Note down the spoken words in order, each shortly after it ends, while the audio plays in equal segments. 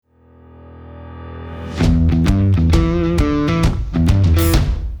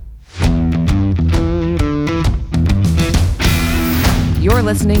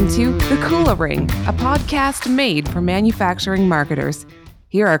listening to The Kula Ring, a podcast made for manufacturing marketers.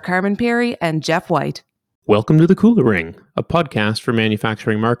 Here are Carman Perry and Jeff White. Welcome to The Kula Ring, a podcast for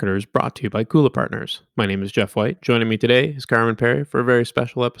manufacturing marketers brought to you by Kula Partners. My name is Jeff White. Joining me today is Carman Perry for a very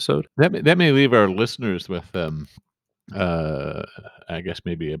special episode. That may leave our listeners with, I guess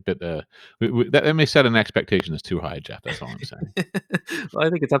maybe a bit. That may set an expectation that's too high, Jeff. That's all I'm saying. Well, I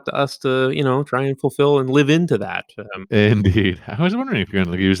think it's up to us to, try and fulfill and live into that. Indeed, I was wondering if you're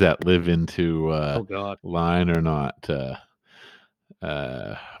going to use that "live into" Oh God, line or not.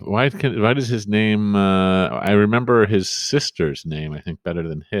 Why does his name? I remember his sister's name. I think better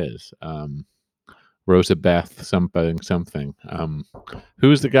than his. Rosabeth something.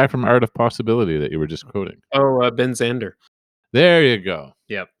 Who's the guy from Art of Possibility that you were just quoting? Ben Zander. There you go.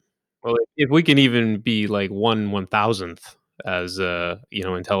 Yep. Well, if we can even be like 1/1000th as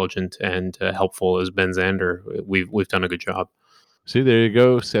intelligent and helpful as Ben Zander, we've done a good job. See, there you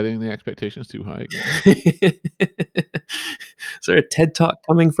go, setting the expectations too high again. Is there a TED Talk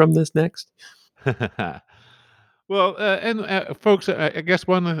coming from this next? Well, folks, I guess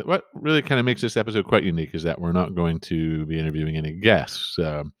what really kind of makes this episode quite unique is that we're not going to be interviewing any guests.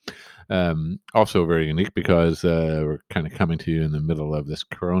 Also very unique because we're kind of coming to you in the middle of this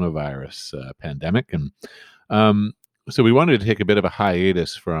coronavirus pandemic. And so we wanted to take a bit of a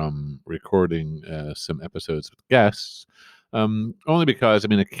hiatus from recording some episodes with guests, only because,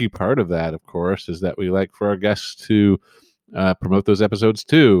 a key part of that, of course, is that we like for our guests to promote those episodes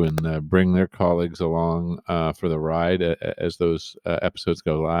too, and bring their colleagues along for the ride as those episodes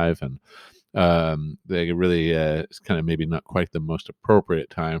go live. And they really it's kind of maybe not quite the most appropriate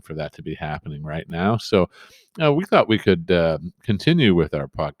time for that to be happening right now. So we thought we could continue with our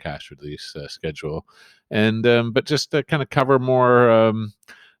podcast release schedule, and but just kind of cover more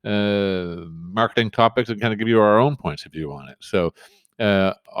marketing topics and kind of give you our own points of view on it. So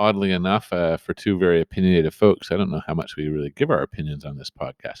oddly enough, for two very opinionated folks, I don't know how much we really give our opinions on this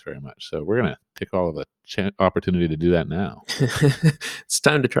podcast very much. So we're going to take all of the opportunity to do that now. It's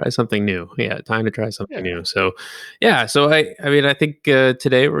time to try something new. Yeah, time to try something new. So, I think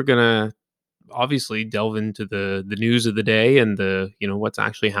today we're going to obviously delve into the news of the day and the what's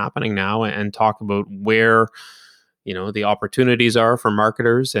actually happening now, and talk about where the opportunities are for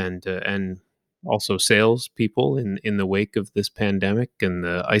marketers and also sales people in the wake of this pandemic and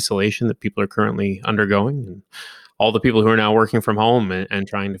the isolation that people are currently undergoing, and all the people who are now working from home and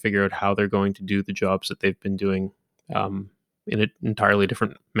trying to figure out how they're going to do the jobs that they've been doing in an entirely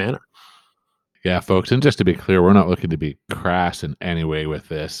different manner. Yeah, folks, and just to be clear, we're not looking to be crass in any way with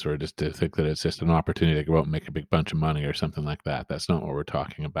this, or just to think that it's just an opportunity to go out and make a big bunch of money or something like that. That's not what we're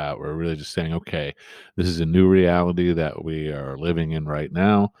talking about. We're really just saying, okay, this is a new reality that we are living in right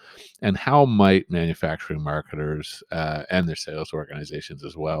now, and how might manufacturing marketers and their sales organizations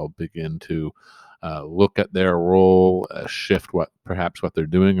as well begin to look at their role, shift what they're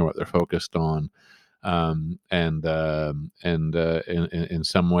doing or what they're focused on, and in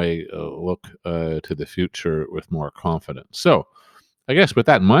some way look to the future with more confidence. So I guess with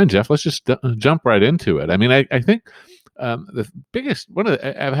that in mind, Jeff, let's just jump right into it. I think the biggest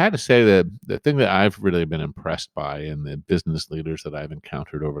I've had to say the thing that I've really been impressed by in the business leaders that I've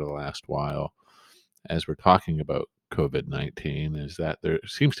encountered over the last while, as we're talking about COVID-19, is that there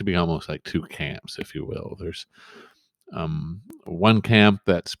seems to be almost like two camps, if you will. There's one camp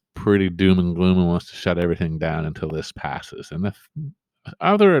that's pretty doom and gloom and wants to shut everything down until this passes, and the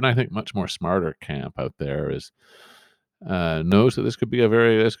other, and I think much more smarter camp out there is knows that this could be a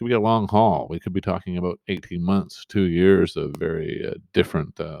long haul. We could be talking about 18 months, 2 years of very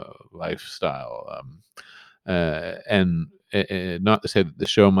different lifestyle, and not to say that the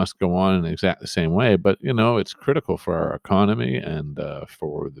show must go on in exactly the same way, but it's critical for our economy and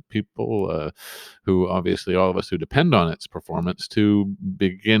for the people who, obviously, all of us who depend on its performance, to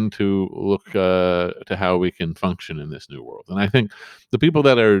begin to look to how we can function in this new world. And I think the people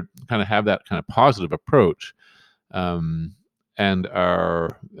that are kind of have that kind of positive approach and are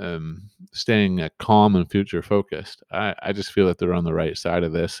staying calm and future focused, I just feel that they're on the right side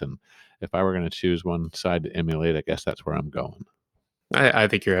of this. And if I were going to choose one side to emulate, I guess that's where I'm going. I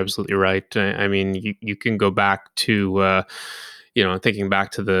think you're absolutely right. You can go back to, thinking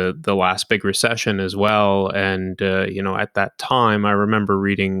back to the last big recession as well. And, at that time, I remember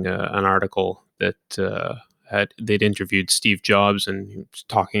reading an article that they'd interviewed Steve Jobs, and he was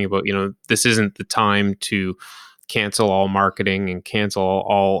talking about, this isn't the time to cancel all marketing and cancel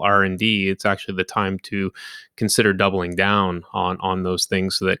all R&D. It's actually the time to consider doubling down on those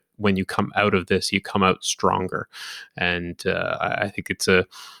things, so that when you come out of this, you come out stronger. And I think it's a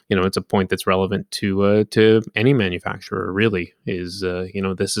point that's relevant to any manufacturer. Really, is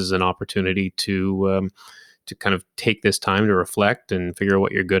this is an opportunity to kind of take this time to reflect and figure out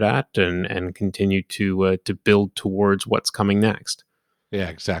what you're good at, and continue to build towards what's coming next. Yeah,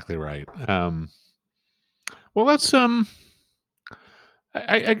 exactly right. Well, that's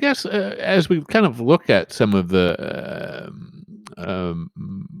I guess as we kind of look at some of the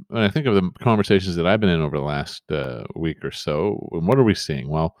when I think of the conversations that I've been in over the last week or so, what are we seeing?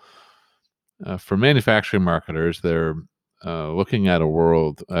 Well, for manufacturing marketers, they're looking at a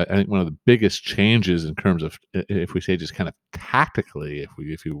world. I think one of the biggest changes in terms of, if we say just kind of tactically,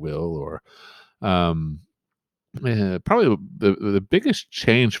 if you will, or probably the biggest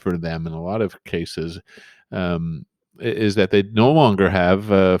change for them in a lot of cases is that they no longer have,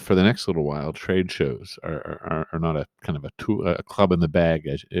 for the next little while, trade shows are not a kind of a club in the bag,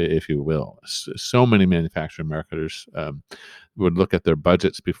 if you will. So many manufacturing marketers would look at their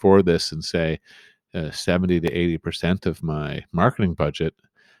budgets before this and say, 70 to 80% of my marketing budget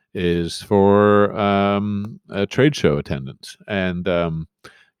is for trade show attendance. And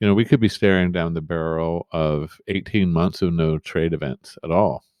we could be staring down the barrel of 18 months of no trade events at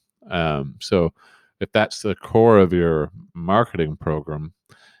all. So if that's the core of your marketing program,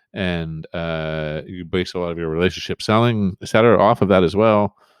 and you base a lot of your relationship selling, et cetera, off of that as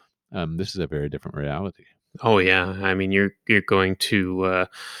well, this is a very different reality. Oh yeah, I mean, you're going to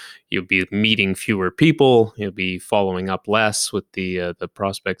you'll be meeting fewer people. You'll be following up less with the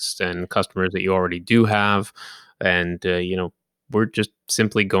prospects and customers that you already do have, and we're just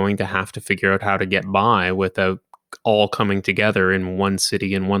simply going to have to figure out how to get by without all coming together in one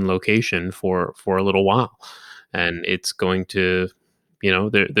city, in one location for a little while. And it's going to,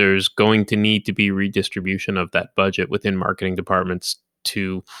 there's going to need to be redistribution of that budget within marketing departments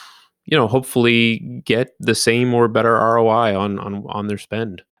to hopefully get the same or better ROI on their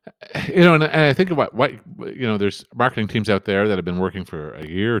spend. And I think about what there's marketing teams out there that have been working for a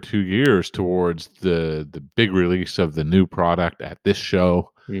year or 2 years towards the big release of the new product at this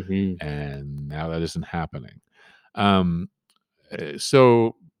show, and now that isn't happening.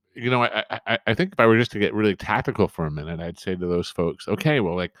 So I think if I were just to get really tactical for a minute, I'd say to those folks, okay,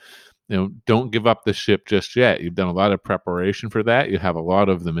 well, like, don't give up the ship just yet. You've done a lot of preparation for that. You have a lot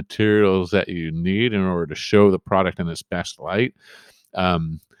of the materials that you need in order to show the product in its best light.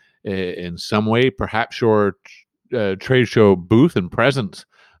 In some way, perhaps your trade show booth and presence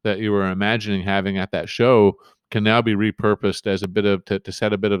that you were imagining having at that show can now be repurposed as a bit of to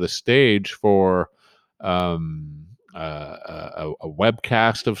set a bit of the stage for a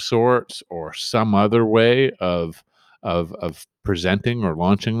webcast of sorts, or some other way of presenting or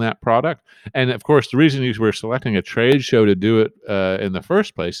launching that product. And of course, the reason you were selecting a trade show to do it in the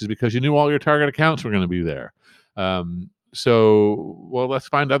first place is because you knew all your target accounts were going to be there. So, well, let's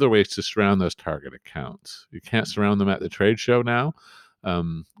find other ways to surround those target accounts. You can't surround them at the trade show now.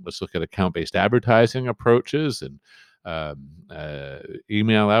 Let's look at account-based advertising approaches, and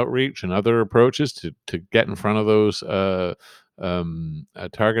email outreach and other approaches to get in front of those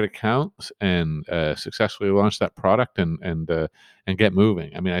target accounts and successfully launch that product and get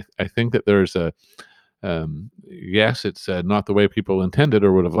moving. I mean, I think that there's a yes, it's not the way people intended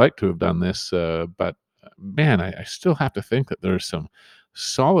or would have liked to have done this, but man, I still have to think that there's some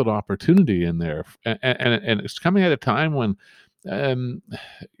solid opportunity in there, and it's coming at a time when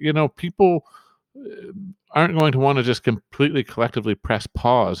people aren't going to want to just completely collectively press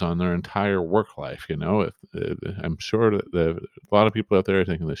pause on their entire work life. I'm sure that a lot of people out there are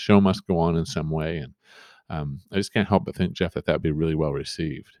thinking the show must go on in some way, and I just can't help but think, Jeff, that would be really well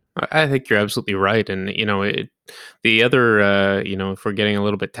received. I think you're absolutely right. And, the other, if we're getting a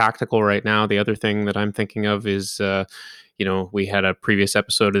little bit tactical right now, the other thing that I'm thinking of is, we had a previous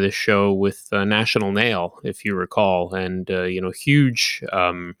episode of this show with National Nail, if you recall, and, huge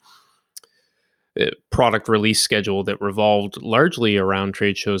product release schedule that revolved largely around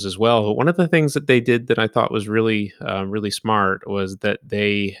trade shows as well. But one of the things that they did that I thought was really, really smart was that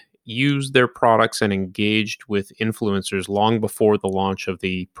they used their products and engaged with influencers long before the launch of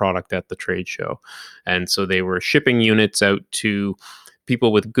the product at the trade show. And so they were shipping units out to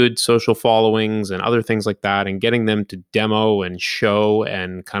people with good social followings and other things like that, and getting them to demo and show,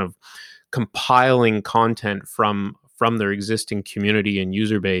 and kind of compiling content from their existing community and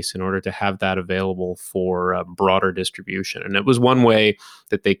user base in order to have that available for broader distribution. And it was one way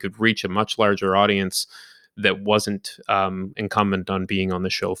that they could reach a much larger audience that wasn't incumbent on being on the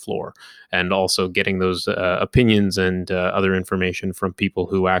show floor, and also getting those opinions and other information from people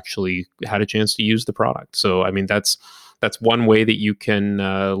who actually had a chance to use the product. So, I mean, that's one way that you can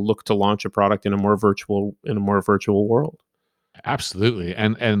look to launch a product in a more virtual world. Absolutely.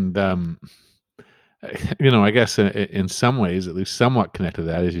 And I guess in some ways, at least somewhat connected to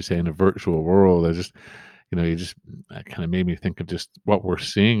that, as you say, in a virtual world, I just, you just kind of made me think of just what we're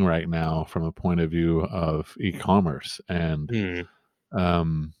seeing right now from a point of view of e-commerce and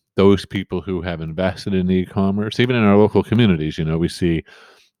Hmm. those people who have invested in e-commerce, even in our local communities. We see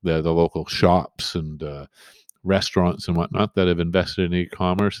the local shops and restaurants and whatnot that have invested in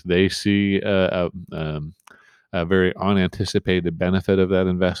e-commerce. They see a very unanticipated benefit of that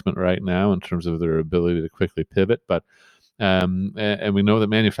investment right now in terms of their ability to quickly pivot. But and we know that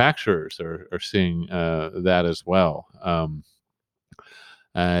manufacturers are seeing that as well.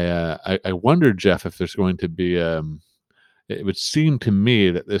 I wonder, Jeff, if there's going to be. It would seem to me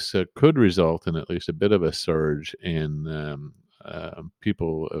that this could result in at least a bit of a surge in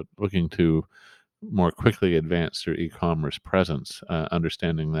people looking to more quickly advance their e-commerce presence,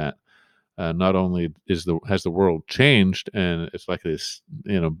 understanding that not only has the world changed and it's likely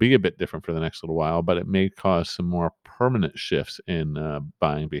to be a bit different for the next little while, but it may cause some more permanent shifts in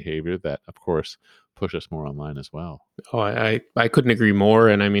buying behavior that, of course, push us more online as well. Oh, I couldn't agree more.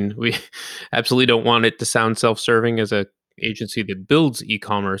 And I mean, we absolutely don't want it to sound self-serving as a agency that builds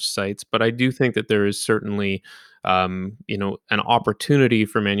e-commerce sites, but I do think that there is certainly, an opportunity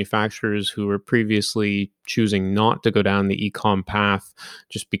for manufacturers who were previously choosing not to go down the e-com path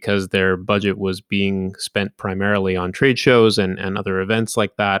just because their budget was being spent primarily on trade shows and other events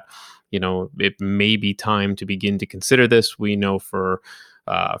like that. It may be time to begin to consider this. We know from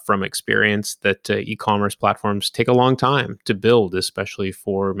experience that e-commerce platforms take a long time to build, especially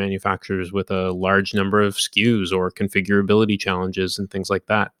for manufacturers with a large number of SKUs or configurability challenges and things like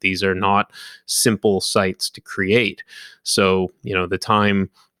that. These are not simple sites to create. So, the time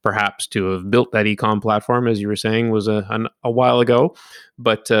perhaps to have built that e-com platform, as you were saying, was a while ago,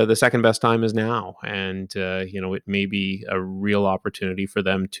 but the second best time is now. And, it may be a real opportunity for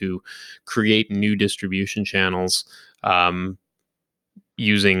them to create new distribution channels,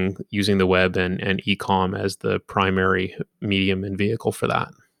 using the web and e-com as the primary medium and vehicle for that.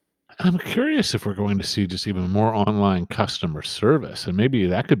 I'm curious if we're going to see just even more online customer service, and maybe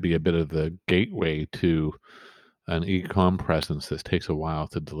that could be a bit of the gateway to an e-com presence that takes a while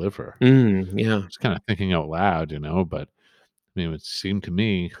to deliver. Yeah. Just kind of thinking out loud, but I mean, it would seem to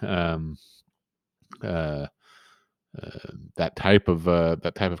me uh, that type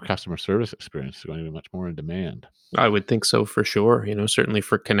of customer service experience is going to be much more in demand. I would think so for sure. Certainly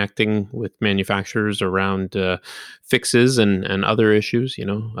for connecting with manufacturers around fixes and other issues.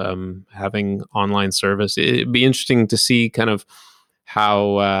 Having online service. It'd be interesting to see kind of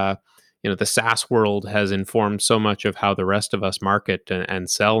how the SaaS world has informed so much of how the rest of us market and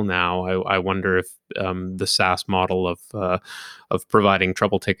sell now. I wonder if the SaaS model of providing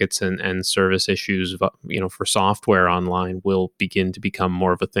trouble tickets and service issues, for software online will begin to become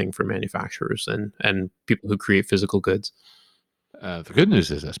more of a thing for manufacturers and people who create physical goods. The good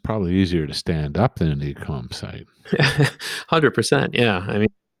news is that's probably easier to stand up than an e-com site. 100%. Yeah. I mean,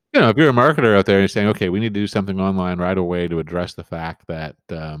 If you're a marketer out there and you're saying, okay, we need to do something online right away to address the fact that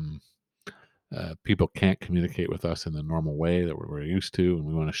people can't communicate with us in the normal way that we're used to, and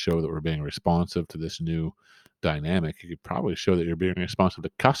we want to show that we're being responsive to this new dynamic. You could probably show that you're being responsive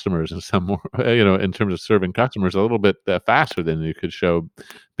to customers in some more, in terms of serving customers a little bit faster than you could show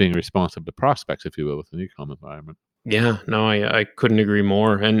being responsive to prospects, if you will, with an e-com environment. yeah, no, I couldn't agree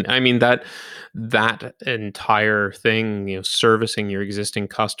more. And I mean that entire thing, servicing your existing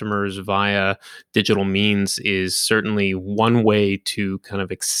customers via digital means is certainly one way to kind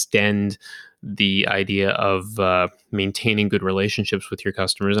of extend the idea of maintaining good relationships with your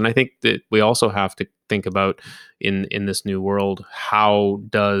customers. And I think that we also have to think about in this new world, how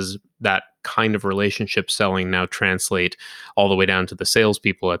does that kind of relationship selling now translate all the way down to the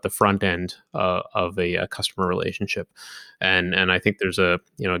salespeople at the front end of a customer relationship, and I think there's a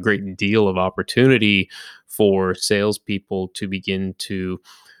great deal of opportunity for salespeople to begin to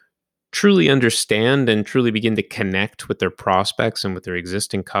truly understand and truly begin to connect with their prospects and with their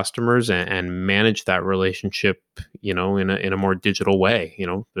existing customers, and manage that relationship, in a more digital way.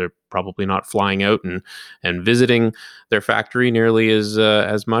 They're probably not flying out and visiting their factory nearly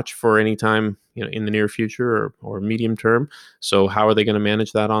as much for any time, in the near future or medium term. So how are they going to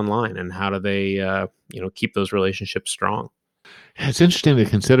manage that online, and how do they keep those relationships strong? It's interesting to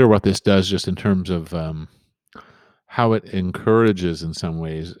consider what this does just in terms of how it encourages, in some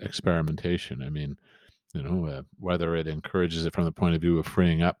ways, experimentation. I mean, whether it encourages it from the point of view of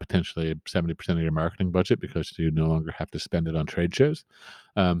freeing up potentially 70% of your marketing budget because you no longer have to spend it on trade shows.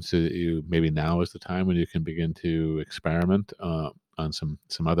 So that you maybe now is the time when you can begin to experiment on some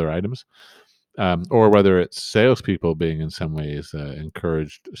other items. Or whether it's salespeople being in some ways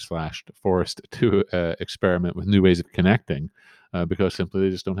encouraged / forced to experiment with new ways of connecting because simply they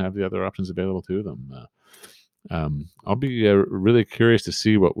just don't have the other options available to them. I'll be really curious to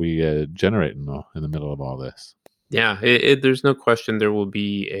see what we generate in the middle of all this. Yeah, there's no question there will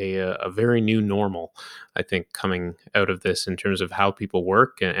be a very new normal, I think, coming out of this in terms of how people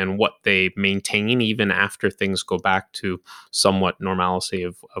work and what they maintain even after things go back to somewhat normalcy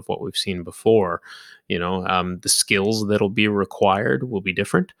of what we've seen before. The skills that'll be required will be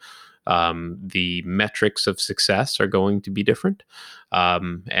different. The metrics of success are going to be different.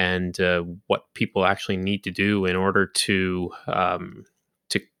 And what people actually need to do in order to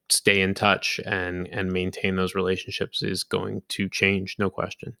stay in touch and maintain those relationships is going to change, no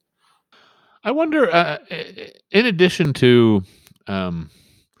question. I wonder, in addition to um,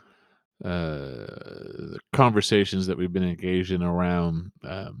 the conversations that we've been engaged in around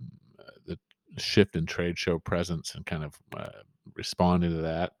the shift in trade show presence and kind of responding to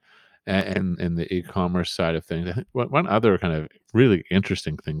that, and the e-commerce side of things, I think one other kind of really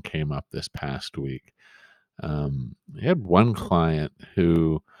interesting thing came up this past week. We had one client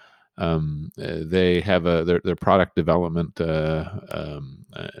who they have their product development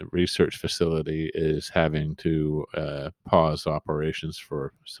research facility is having to pause operations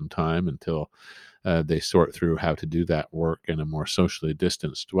for some time until they sort through how to do that work in a more socially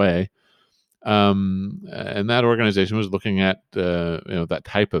distanced way. And that organization was looking at that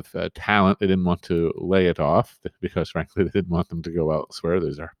type of talent. They didn't want to lay it off because, frankly, they didn't want them to go elsewhere.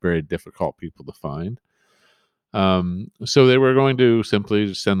 Those are very difficult people to find. So they were going to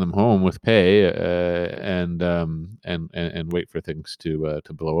simply send them home with pay and wait for things to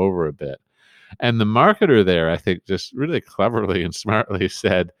blow over a bit. And the marketer there, I think, just really cleverly and smartly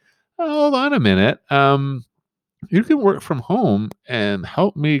said, "Oh, hold on a minute. You can work from home and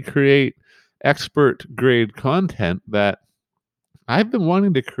help me create expert grade content that I've been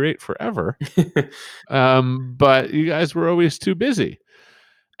wanting to create forever. But you guys were always too busy."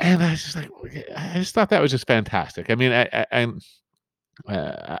 And I was just like, I just thought that was just fantastic. I mean, I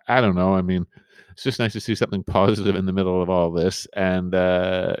don't know. I mean, it's just nice to see something positive in the middle of all this. And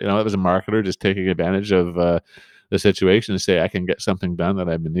it was a marketer just taking advantage of the situation to say, I can get something done that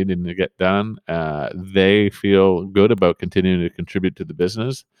I've been needing to get done. They feel good about continuing to contribute to the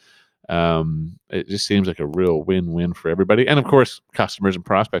business. It just seems like a real win-win for everybody, and of course customers and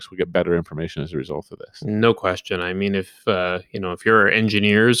prospects will get better information as a result of this. No question. I mean, if you're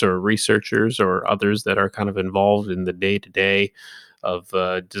engineers or researchers or others that are kind of involved in the day to day of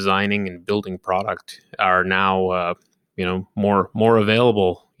designing and building product are now more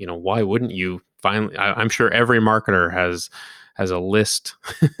available. Why wouldn't you finally? I'm sure every marketer has a list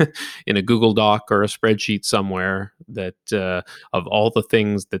in a Google Doc or a spreadsheet somewhere that of all the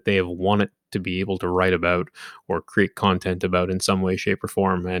things that they have wanted to be able to write about or create content about in some way, shape, or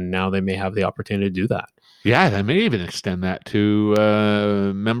form, and now they may have the opportunity to do that. Yeah, I may even extend that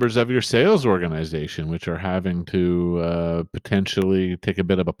to members of your sales organization, which are having to potentially take a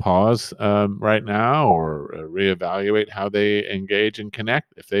bit of a pause right now, or reevaluate how they engage and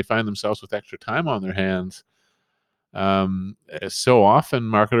connect if they find themselves with extra time on their hands. So often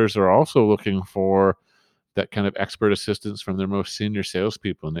marketers are also looking for that kind of expert assistance from their most senior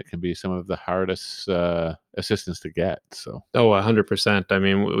salespeople, and it can be some of the hardest assistance to get. So, Oh, 100%. I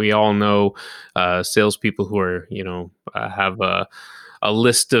mean, we all know salespeople who are, have a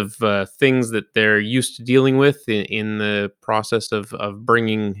list of things that they're used to dealing with in the process of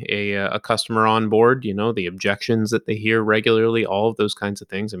bringing a customer on board. The objections that they hear regularly, all of those kinds of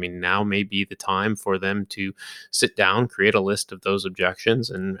things. I mean, now may be the time for them to sit down, create a list of those objections,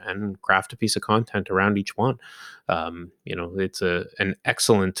 and craft a piece of content around each one. It's an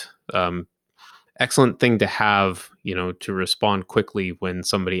excellent thing to have, to respond quickly when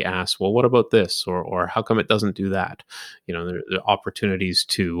somebody asks, well, what about this? Or how come it doesn't do that? There are opportunities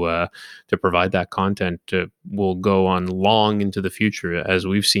to provide that content will go on long into the future, as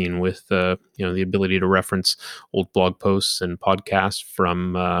we've seen with, the ability to reference old blog posts and podcasts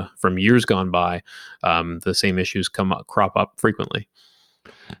from years gone by. The same issues crop up frequently.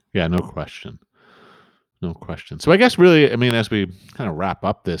 yeah, no question. No question. So I guess really, I mean, as we kind of wrap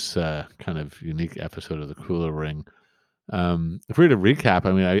up this kind of unique episode of the Kula Ring, if we were to recap,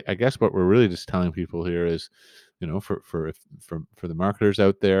 I mean, I guess what we're really just telling people here is, for the marketers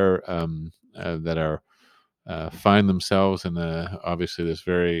out there that are find themselves in obviously this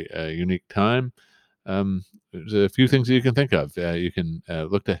very unique time, there's a few things that you can think of. You can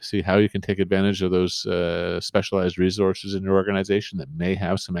look to see how you can take advantage of those specialized resources in your organization that may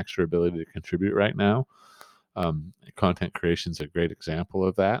have some extra ability to contribute right now. Content creation is a great example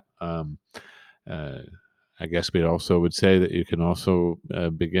of that. I guess we also would say that you can also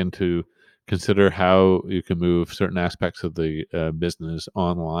begin to consider how you can move certain aspects of the business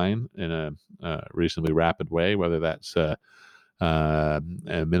online in a reasonably rapid way, whether that's a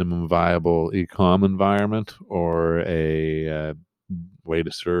minimum viable e-com environment or a way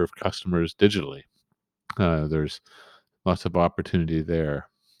to serve customers digitally. There's lots of opportunity there.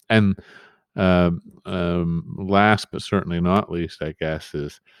 And last but certainly not least, I guess,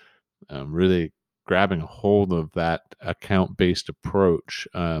 is really grabbing a hold of that account-based approach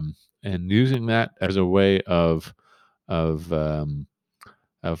and using that as a way of of um,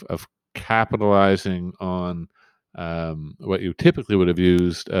 capitalizing on what you typically would have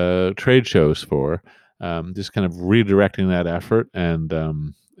used trade shows for. Just kind of redirecting that effort and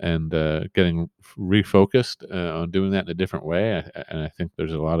getting refocused on doing that in a different way. And I think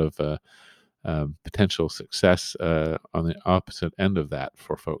there's a lot of potential success on the opposite end of that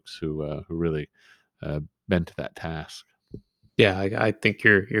for folks who really bend to that task. Yeah, I think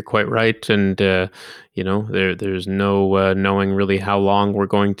you're quite right, and there's no knowing really how long we're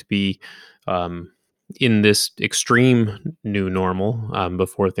going to be in this extreme new normal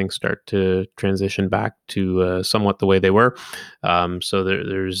before things start to transition back to somewhat the way they were. So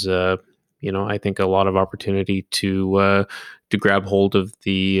there's I think a lot of opportunity to grab hold of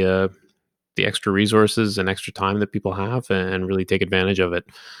the extra resources and extra time that people have and really take advantage of it.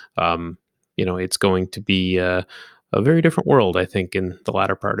 It's going to be a very different world, I think, in the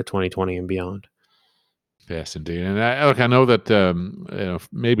latter part of 2020 and beyond. Yes, indeed. And I know that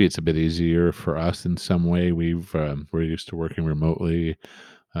maybe it's a bit easier for us in some way. We're used to working remotely.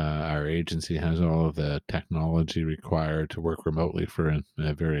 Our agency has all of the technology required to work remotely for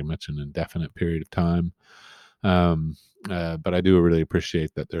very much an indefinite period of time. But I do really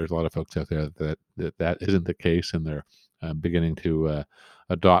appreciate that there's a lot of folks out there that isn't the case, and they're beginning to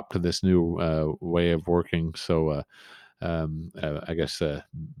adopt to this new way of working. So I guess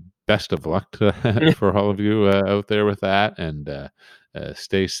best of luck for all of you out there with that, and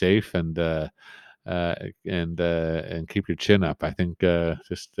stay safe and keep your chin up. I think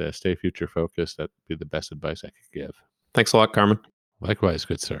just stay future focused. That'd be the best advice I could give. Thanks a lot, Carman. Likewise,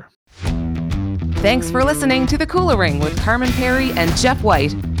 good sir. Thanks for listening to The Kula Ring with Carman Perry and Jeff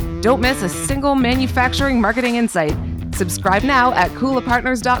White. Don't miss a single manufacturing marketing insight. Subscribe now at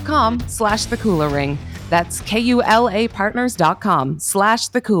kulapartners.com/The Kula Ring. That's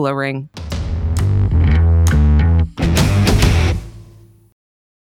KULApartners.com/The Kula Ring.